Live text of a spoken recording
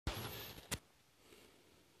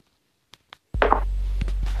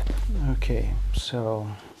Okay, so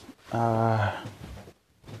uh,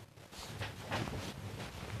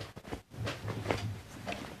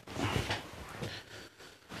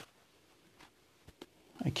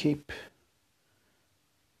 I keep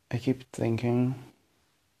thinking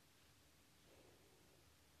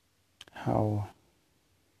how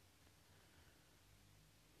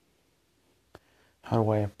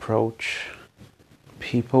do I approach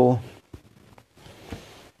people?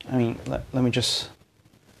 I mean, let me just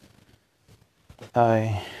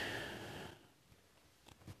I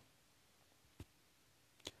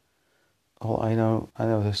I know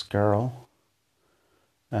this girl,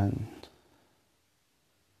 and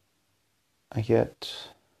I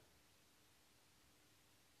get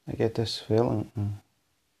this feeling in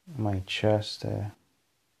my chest. It's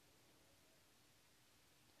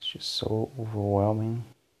just so overwhelming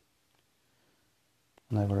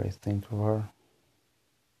whenever I think of her.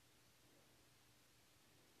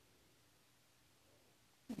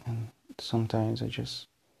 And sometimes I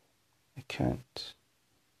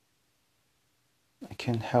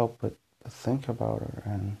can't help but think about her,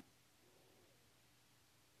 and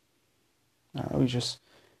I don't know, it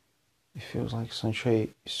feels like such a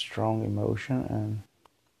strong emotion, and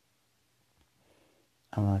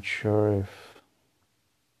I'm not sure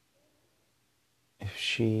if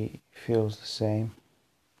she feels the same.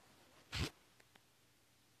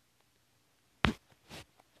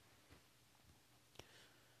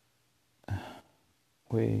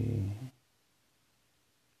 We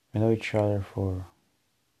know each other for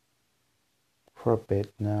a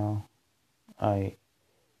bit now. I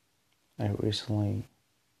recently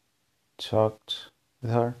talked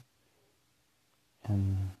with her,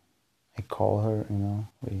 and I call her.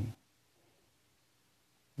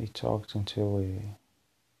 We talked until late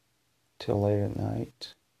at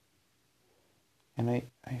night, and I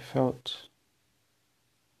felt,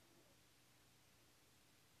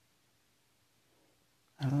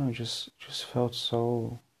 I don't know, just felt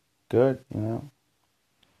so good.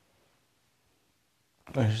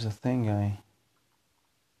 But here's the thing, I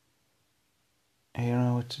don't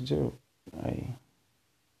know what to do. I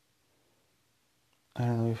I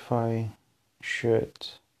don't know if I should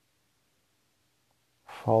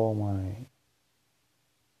follow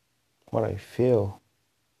what I feel,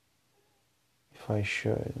 if I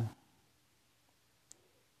should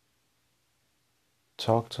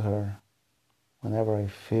talk to her whenever I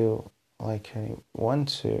feel like I want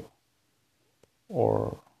to,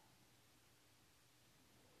 or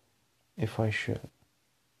if I should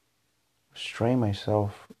restrain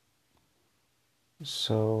myself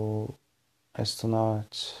so as to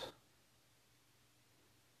not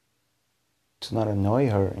annoy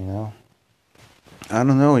her. I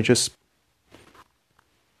don't know,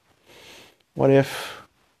 what if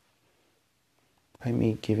by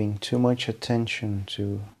me giving too much attention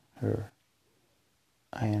to her,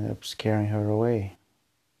 I end up scaring her away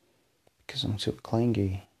because I'm too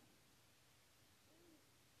clingy.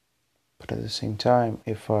 But at the same time,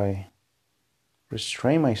 if I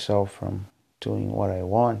restrain myself from doing what I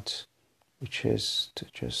want, which is to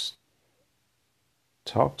just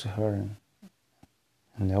talk to her and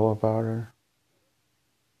know about her,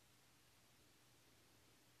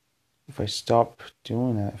 if I stop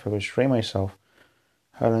doing that, if I restrain myself,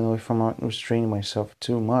 how do I know if I'm not restraining myself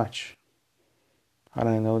too much? How do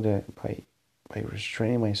I know that by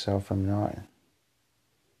restraining myself, I'm not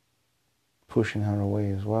pushing her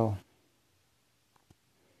away as well?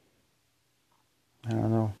 I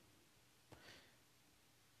don't know.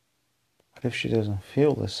 What if she doesn't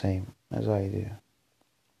feel the same as I do?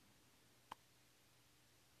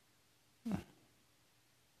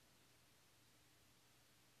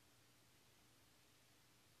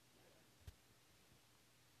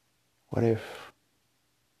 What if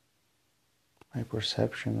my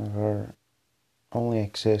perception of her only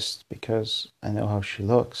exists because I know how she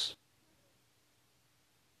looks?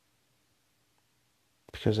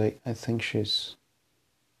 Because I think she's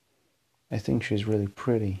really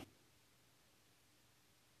pretty.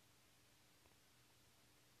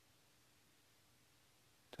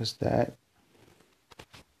 Does that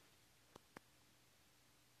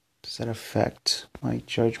affect my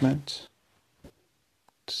judgment?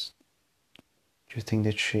 Do you think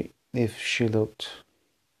that if she looked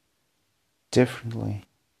differently,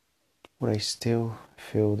 would I still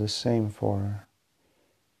feel the same for her?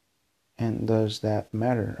 And does that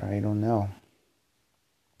matter? I don't know.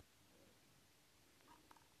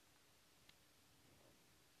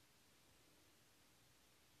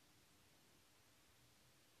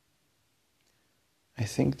 I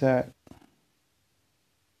think that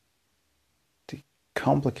the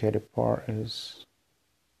complicated part is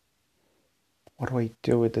what do I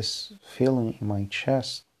do with this feeling in my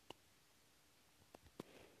chest?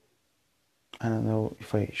 I don't know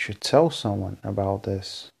if I should tell someone about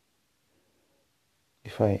this.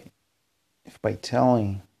 If by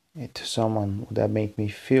telling it to someone, would that make me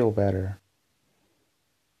feel better?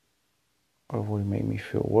 Or would it make me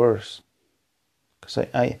feel worse? Because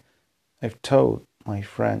I've told my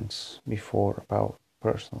friends before about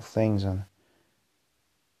personal things, and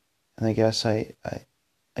I guess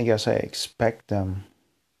I guess I expect them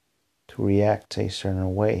to react a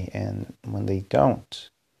certain way, and when they don't,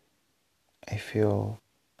 I feel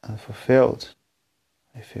unfulfilled.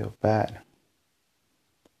 I feel bad.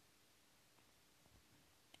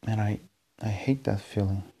 And I hate that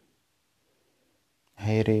feeling. I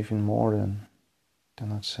hate it even more than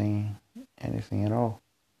not saying anything at all.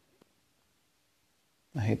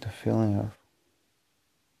 I hate the feeling of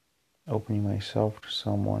opening myself to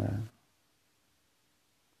someone and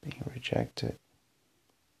being rejected.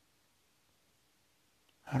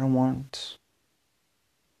 I don't want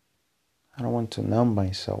to numb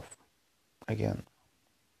myself again.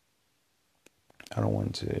 I don't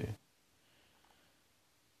want to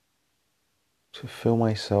fill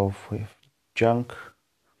myself with junk,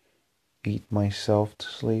 eat myself to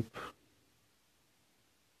sleep,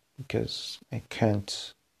 because I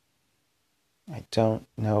don't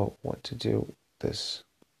know what to do with this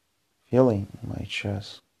feeling in my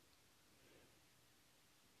chest.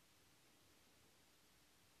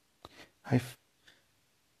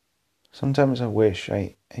 Sometimes I wish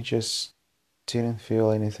I just didn't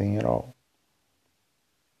feel anything at all.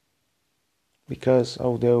 Because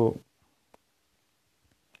although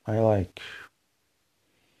I like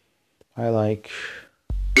wait,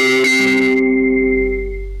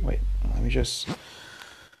 let me just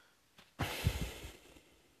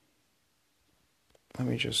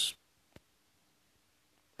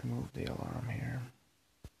remove the alarm here.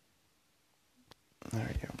 There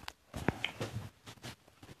we go.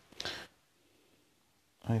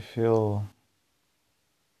 I feel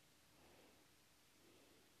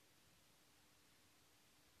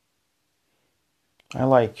I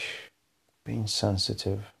like being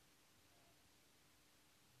sensitive.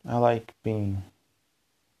 I like being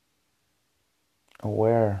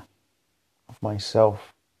aware of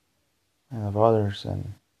myself and of others,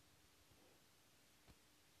 and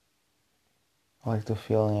I like the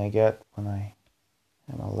feeling I get when I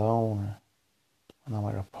am alone, when I'm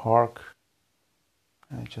at a park,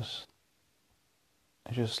 and I just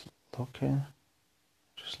look in,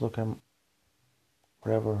 just look at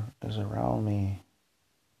whatever is around me,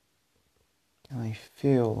 and I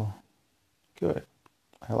feel good.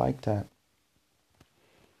 I like that.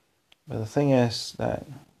 But the thing is that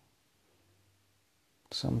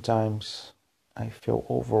sometimes I feel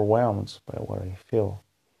overwhelmed by what I feel.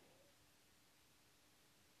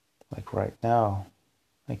 Like right now,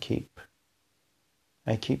 I keep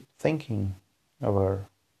thinking of her,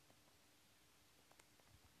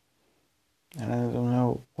 and I don't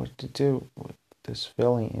know what to do with this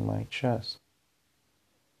feeling in my chest.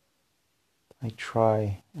 I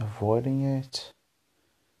try avoiding it,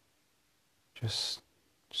 just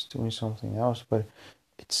doing something else, but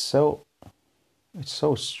it's so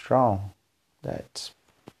strong that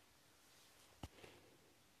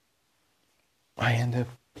I end up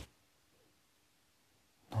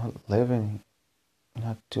not living,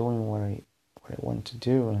 not doing what I want to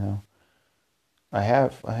do. You know, I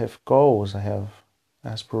have goals, I have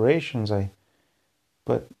aspirations,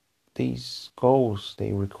 but these goals,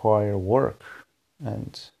 they require work,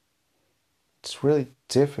 and it's really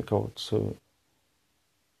difficult to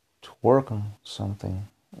work on something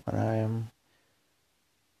when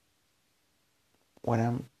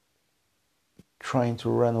I'm trying to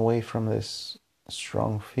run away from this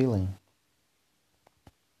strong feeling.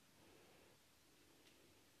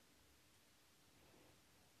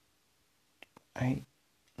 I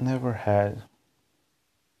never had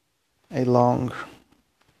a long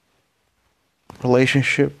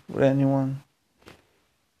relationship with anyone,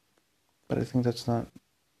 but I think that's not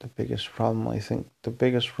the biggest problem. I think the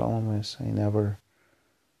biggest problem is I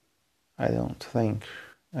don't think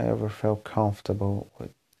I ever felt comfortable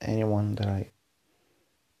with anyone that I've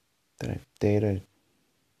dated,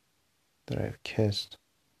 that I've kissed.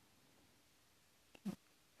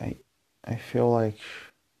 I I feel like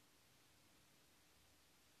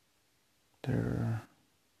they're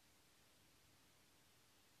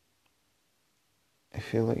I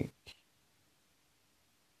feel like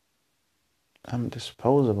I'm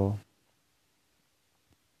disposable,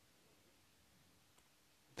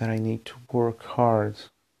 that I need to work hard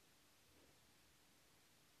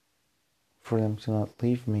for them to not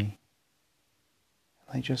leave me.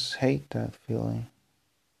 I just hate that feeling.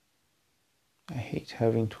 I hate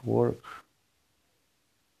having to work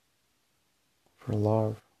for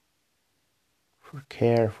love, for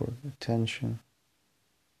care, for attention.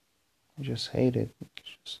 I just hate it.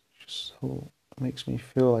 Just so it makes me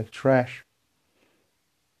feel like trash.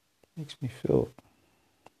 It makes me feel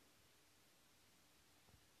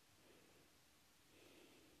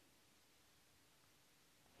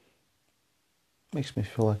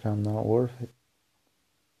like I'm not worth it.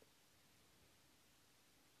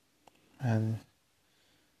 And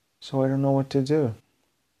so I don't know what to do.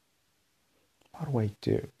 What do I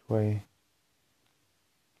do? Do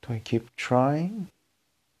I keep trying?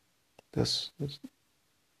 Does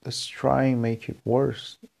trying make it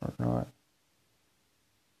worse or not?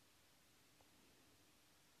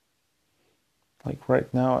 Like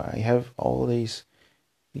right now, I have all these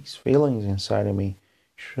feelings inside of me.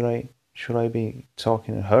 Should I be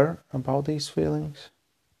talking to her about these feelings?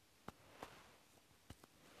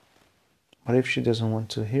 What if she doesn't want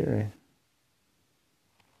to hear it?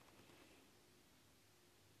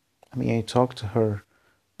 I mean, I talked to her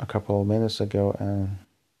a couple of minutes ago, and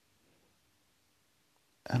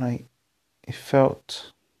it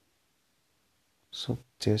felt so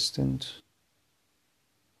distant.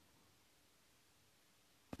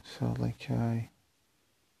 It felt like I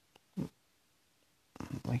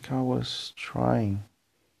was trying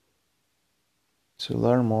to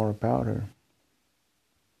learn more about her.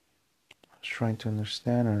 I was trying to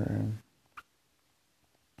understand her,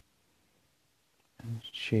 and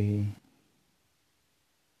she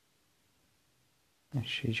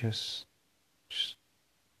just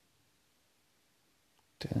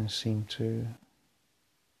didn't seem to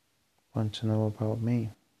want to know about me.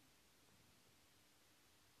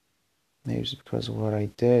 Maybe it's because of what I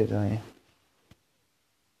did. The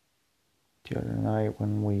other night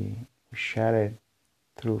when we chatted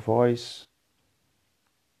through voice,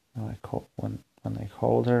 when I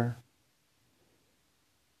called her,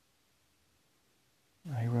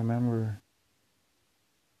 I remember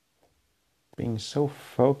being so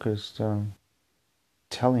focused on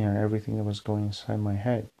telling her everything that was going inside my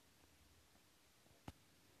head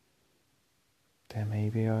that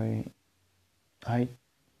maybe I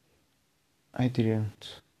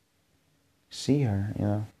didn't see her, you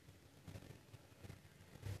know.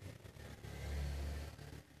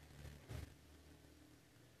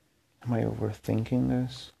 Am I overthinking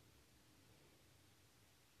this?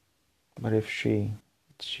 But if she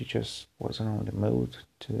just wasn't on the mood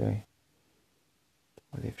today,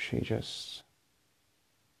 what if she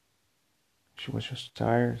was just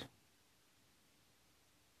tired?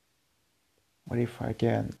 What if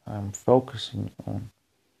again I'm focusing on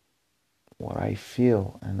what I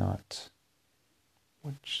feel and not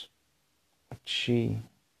what she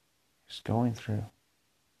is going through?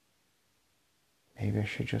 Maybe I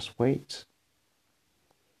should just wait.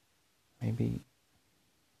 Maybe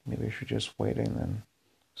I should just wait, and then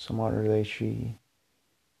some other day she's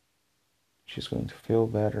going to feel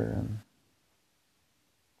better, and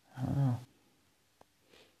I don't know.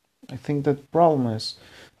 I think the problem is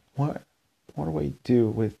what do I do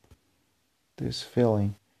with this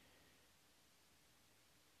feeling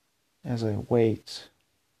as I wait?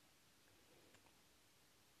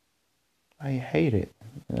 I hate it,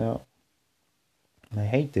 you know. I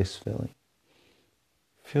hate this feeling.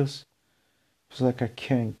 Feels like I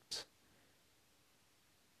can't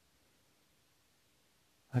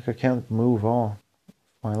move on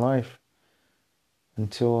with my life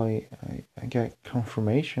until I get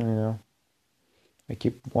confirmation, you know. I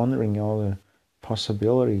keep wondering all the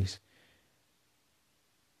possibilities,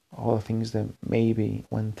 all the things that maybe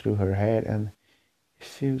went through her head, and it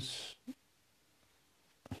feels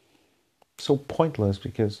so pointless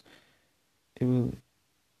because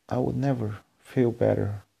I would never feel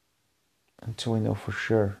better until I know for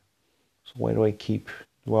sure. So why do I keep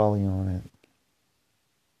dwelling on it?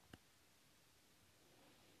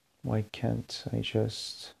 Why can't I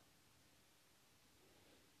just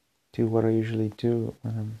do what I usually do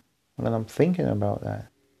when I'm thinking about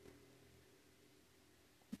that?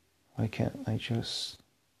 Why can't I just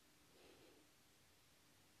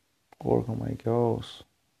work on my goals?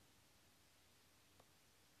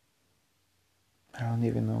 I don't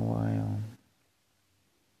even know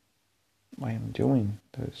why I'm doing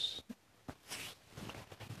this.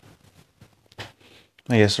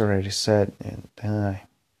 I guess I already said, and then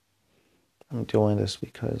I'm doing this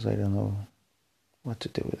because I don't know what to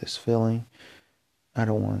do with this feeling. I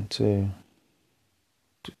don't want to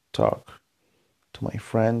talk to my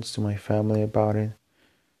friends, to my family about it.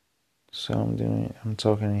 So I'm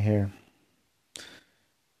talking here.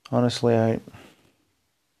 Honestly,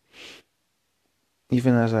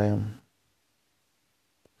 even as I am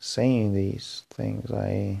saying these things,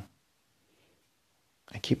 I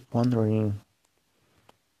keep wondering.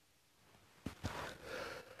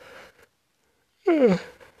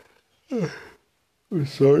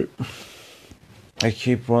 Sorry. I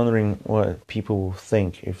keep wondering what people will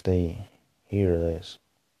think if they hear this.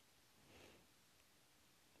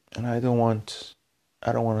 And I don't want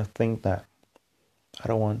to think that. I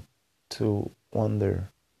don't want to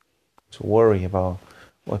worry about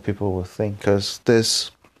what people will think, because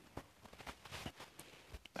this,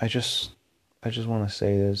 I just want to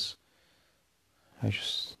say this. I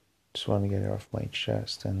just want to get it off my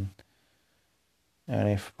chest, and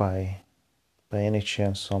if by any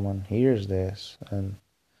chance someone hears this and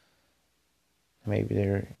maybe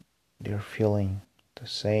they're feeling the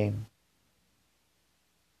same,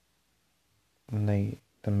 and then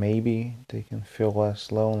maybe they can feel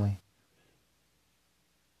less lonely.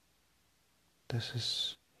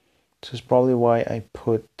 This is probably why I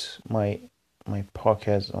put my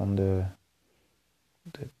podcast on the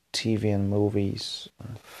TV and movies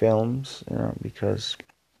and films, because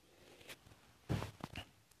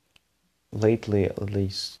lately, at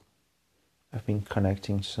least, I've been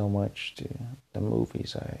connecting so much to the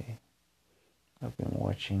movies I've been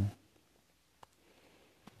watching.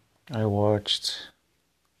 I watched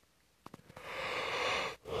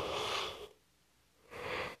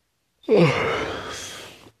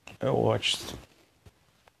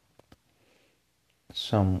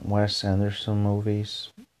some Wes Anderson movies.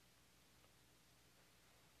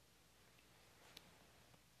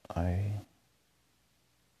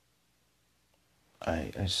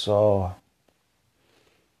 I saw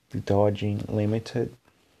The Dodging Limited.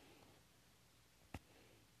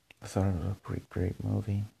 I thought it was a pretty great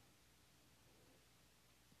movie.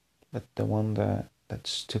 But the one that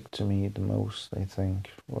stuck to me the most, I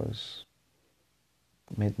think, was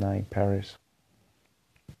Midnight Paris.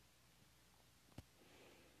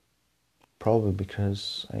 Probably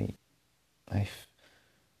because I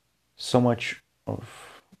so much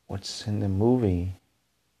of what's in the movie,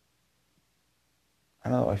 I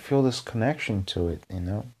don't know, I feel this connection to it,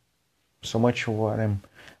 So much of what I'm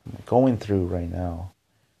going through right now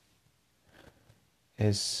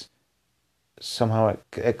is somehow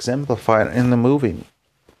exemplified in the movie.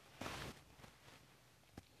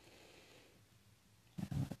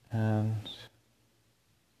 And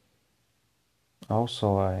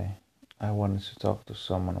also I wanted to talk to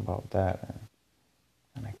someone about that,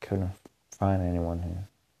 and I couldn't find anyone who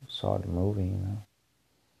saw the movie,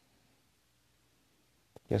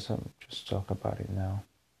 Guess I'll just talk about it now.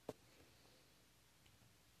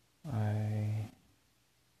 I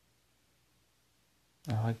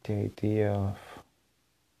like the idea of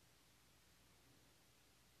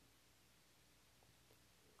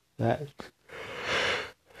that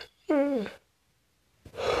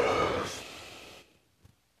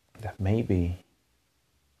maybe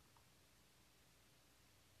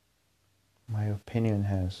my opinion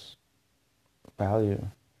has value.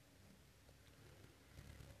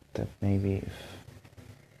 That maybe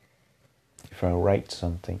if I write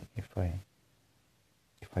something, if I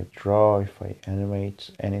draw, if I animate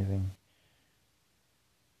anything,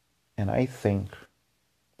 and I think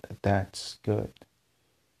that that's good.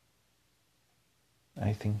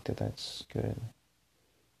 I think that that's good.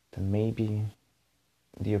 Then maybe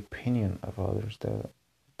the opinion of others that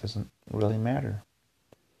doesn't really matter.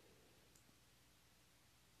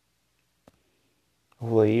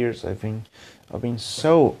 Over the years, I've been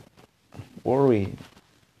so worried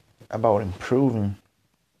about improving,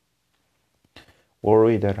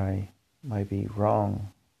 worried that I might be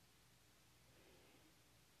wrong.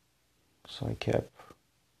 So I kept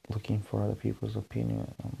looking for other people's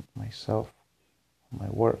opinion on myself, on my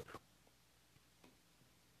work.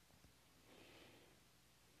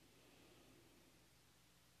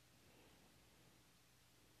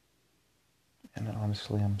 And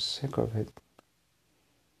honestly, I'm sick of it.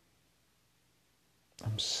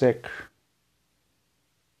 I'm sick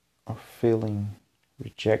of feeling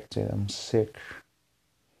rejected. I'm sick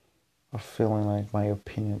of feeling like my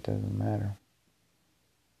opinion doesn't matter.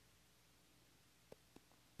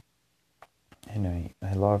 And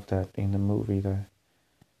I love that in the movie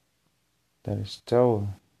that is told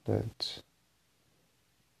that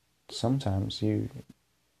sometimes you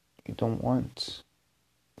don't want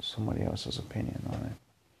somebody else's opinion on it.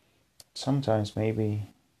 Sometimes maybe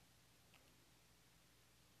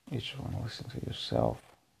you just want to listen to yourself.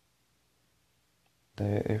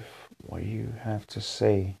 That if what you have to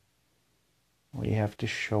say, what you have to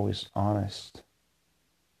show is honest,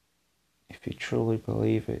 if you truly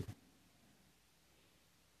believe it,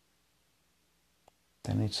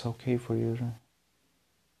 then it's okay for you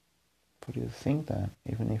to think that,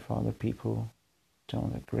 even if other people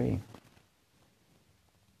don't agree.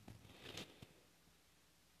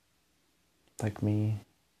 Like me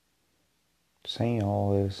saying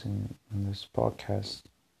all this in this podcast,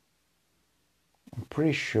 I'm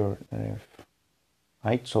pretty sure that if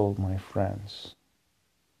I told my friends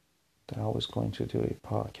that I was going to do a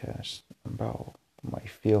podcast about my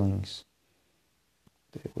feelings,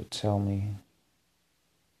 they would tell me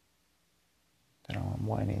that I'm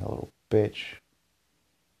whiny little bitch,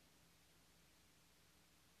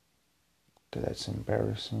 that that's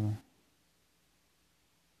embarrassing.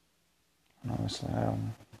 And honestly,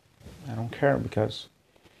 I don't care because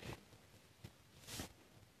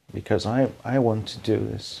I want to do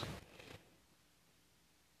this.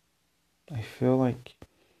 I feel like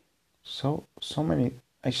so many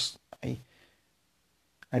I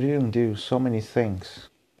I didn't do so many things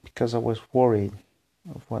because I was worried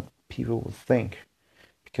of what people would think,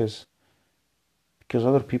 because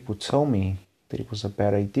other people tell me that it was a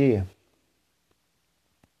bad idea.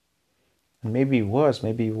 And maybe it was,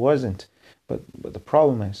 maybe it wasn't. But the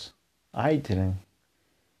problem is I didn't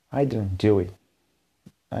do it.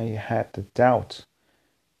 I had the doubt.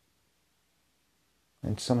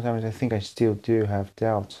 And sometimes I think I still do have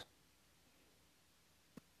doubt.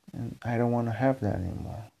 And I don't want to have that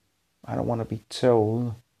anymore. I don't want to be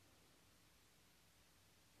told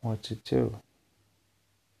what to do.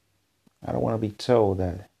 I don't want to be told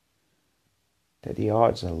that the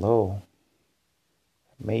odds are low.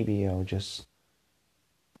 Maybe just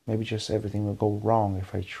everything will go wrong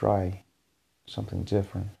if I try something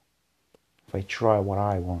different. If I try what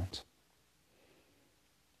I want.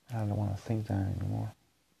 I don't want to think that anymore.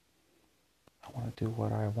 I want to do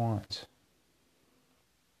what I want.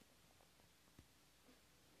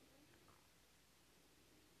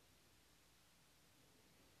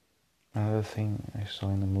 Another thing I saw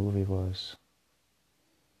in the movie was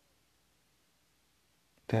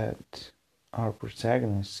that our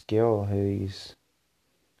protagonist, Gil,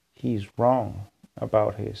 he's wrong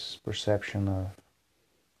about his perception of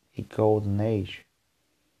a golden age.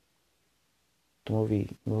 The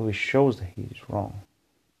movie shows that he's wrong.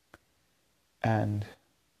 And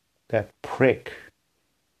that prick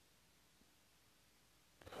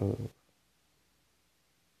who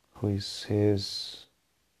is his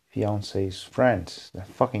fiance's friend, that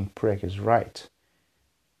fucking prick is right.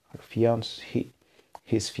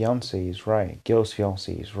 His fiance is right. Gil's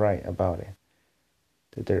fiance is right about it.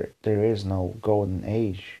 That there is no golden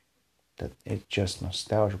age. That it's just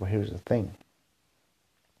nostalgia. But here's the thing.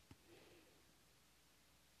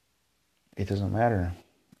 It doesn't matter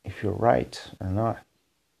if you're right or not.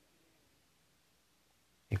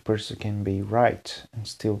 A person can be right and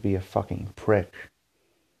still be a fucking prick.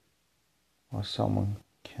 Or someone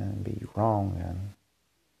can be wrong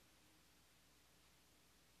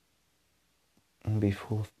and be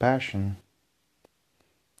full of passion.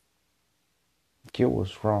 Gil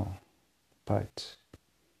was wrong, but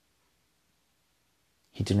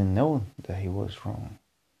he didn't know that he was wrong.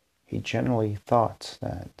 He genuinely thought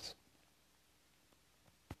that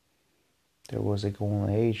there was a golden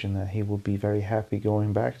age and that he would be very happy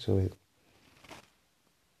going back to it.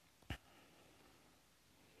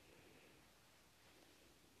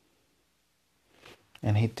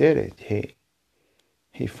 And he did it.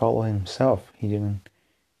 He followed himself. He didn't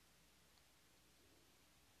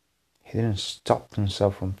stop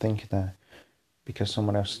himself from thinking that because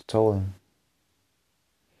someone else told him,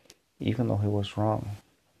 even though he was wrong.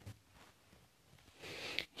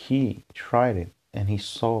 He tried it and he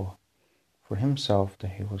saw for himself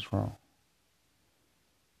that he was wrong.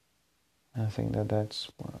 And I think that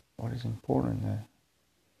that's what is important. That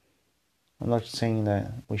I'm not saying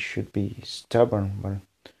that we should be stubborn, but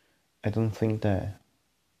I don't think that,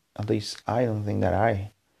 at least I don't think that I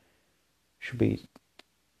should be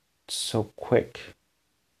so quick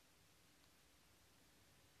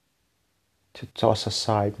to toss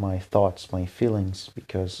aside my thoughts, my feelings,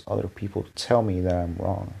 because other people tell me that I'm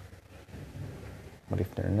wrong. But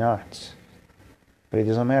if they're not, but it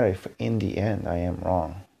doesn't matter if in the end I am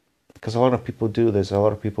wrong. Because a lot of people do this. A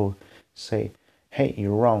lot of people say, hey,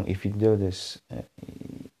 you're wrong. If you do this,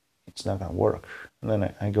 it's not going to work. And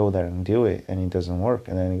then I go there and do it, and it doesn't work.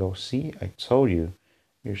 And then I go, see, I told you,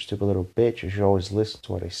 you're a stupid little bitch. You should always listen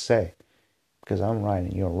to what I say. Because I'm right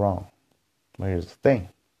and you're wrong. But here's the thing.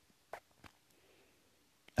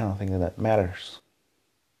 I don't think that matters.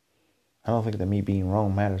 I don't think that me being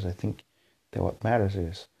wrong matters. I think that what matters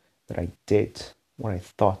is that I did what I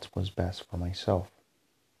thought was best for myself.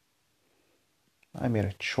 I made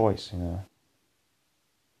a choice,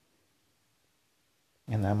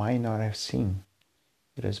 And I might not have seen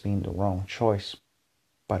it as being the wrong choice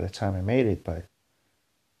by the time I made it, but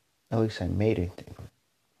at least I made it.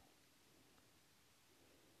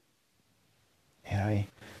 And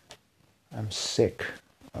I'm sick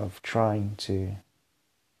of trying to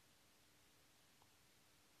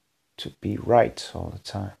be right all the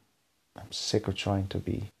time. I'm sick of trying to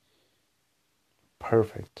be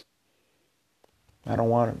perfect. I don't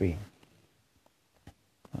want to be.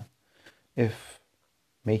 If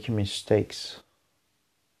making mistakes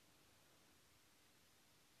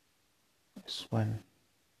is when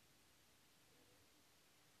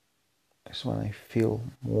I feel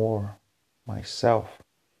more myself,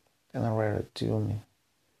 and I'd rather do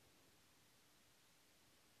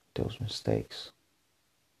those mistakes.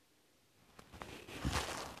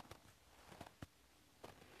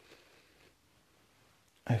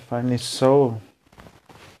 I find it so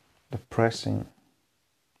depressing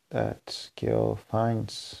that Gil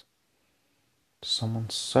finds someone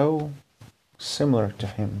so similar to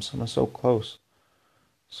him, someone so close,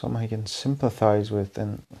 someone he can sympathize with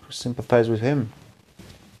and sympathize with him.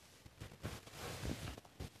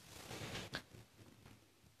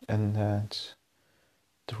 And that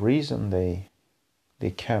the reason they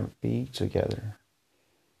can't be together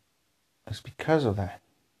is because of that.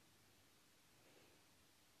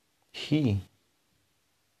 He,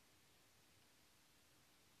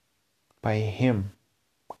 by him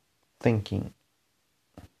thinking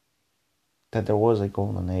that there was a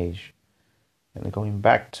golden age and going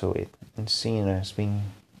back to it and seeing it as being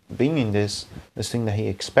in this thing that he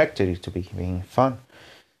expected it to be, being fun,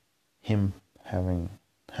 him having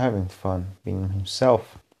fun, being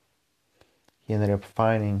himself, he ended up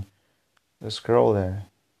finding this girl that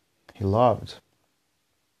he loved.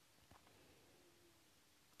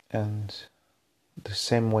 And the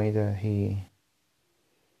same way that he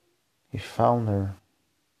found her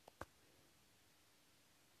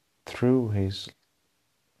through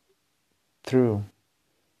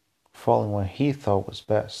following what he thought was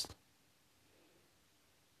best.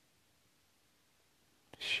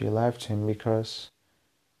 She left him because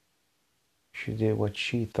she did what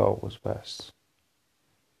she thought was best.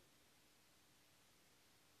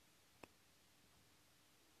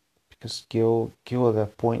 Because Gil at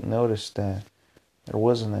that point noticed that there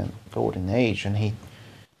wasn't a golden age, and he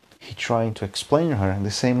trying to explain to her in the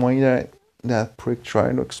same way that prick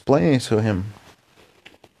tried to explain it to him.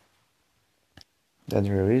 That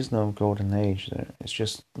there is no golden age, it's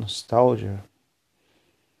just nostalgia.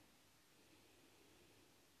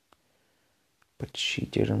 But she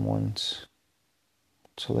didn't want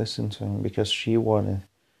to listen to him because she wanted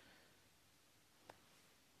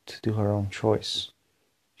to do her own choice.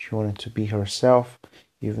 She wanted to be herself,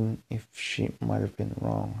 even if she might have been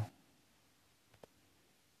wrong.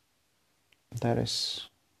 I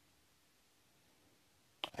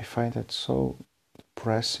find that so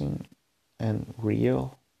depressing and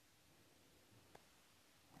real.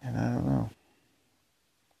 And I don't know.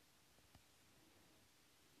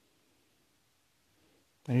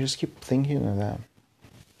 I just keep thinking of that.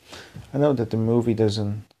 I know that the movie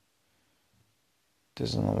doesn't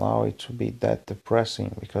allow it to be that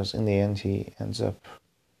depressing, because in the end he ends up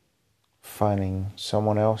finding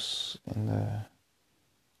someone else in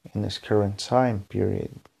this current time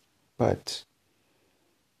period. But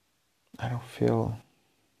I don't feel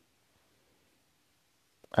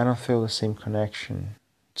the same connection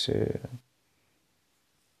to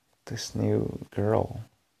this new girl.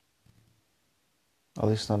 At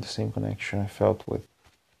least not the same connection I felt with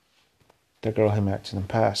the girl he met in the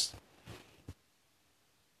past.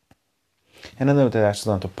 And I know that that's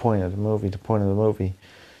not the point of the movie. The point of the movie,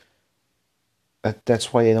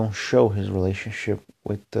 that's why they don't show his relationship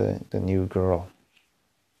with the new girl.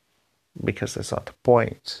 Because that's not the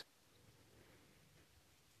point.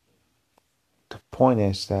 The point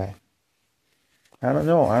is that, I don't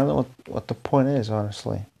know what the point is,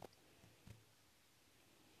 honestly.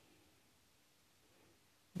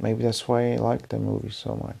 Maybe that's why I like the movie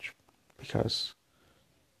so much. Because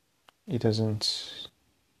it doesn't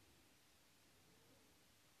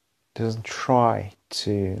try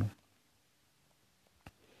to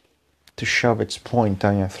shove its point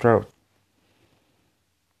down your throat.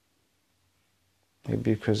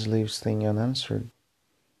 Maybe because it leaves things unanswered.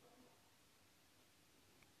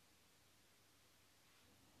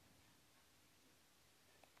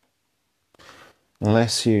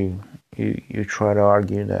 Unless you try to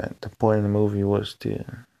argue that the point of the movie was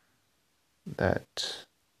that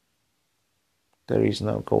there is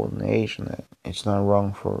no golden age, and that it's not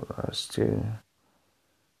wrong for us to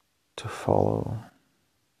follow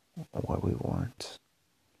what we want.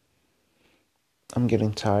 I'm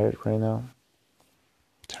getting tired right now.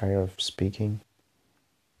 Tired of speaking.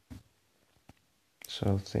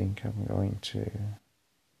 So I think I'm going to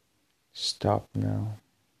stop now.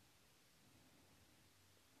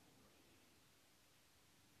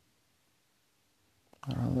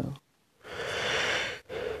 I don't know.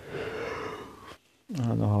 I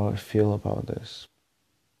don't know how I feel about this.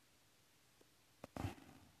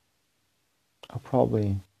 I'll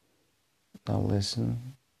probably not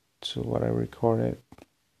listen to what I recorded.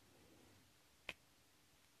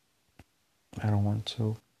 I don't want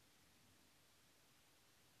to.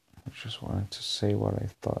 I just wanted to say what I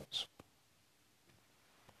thought.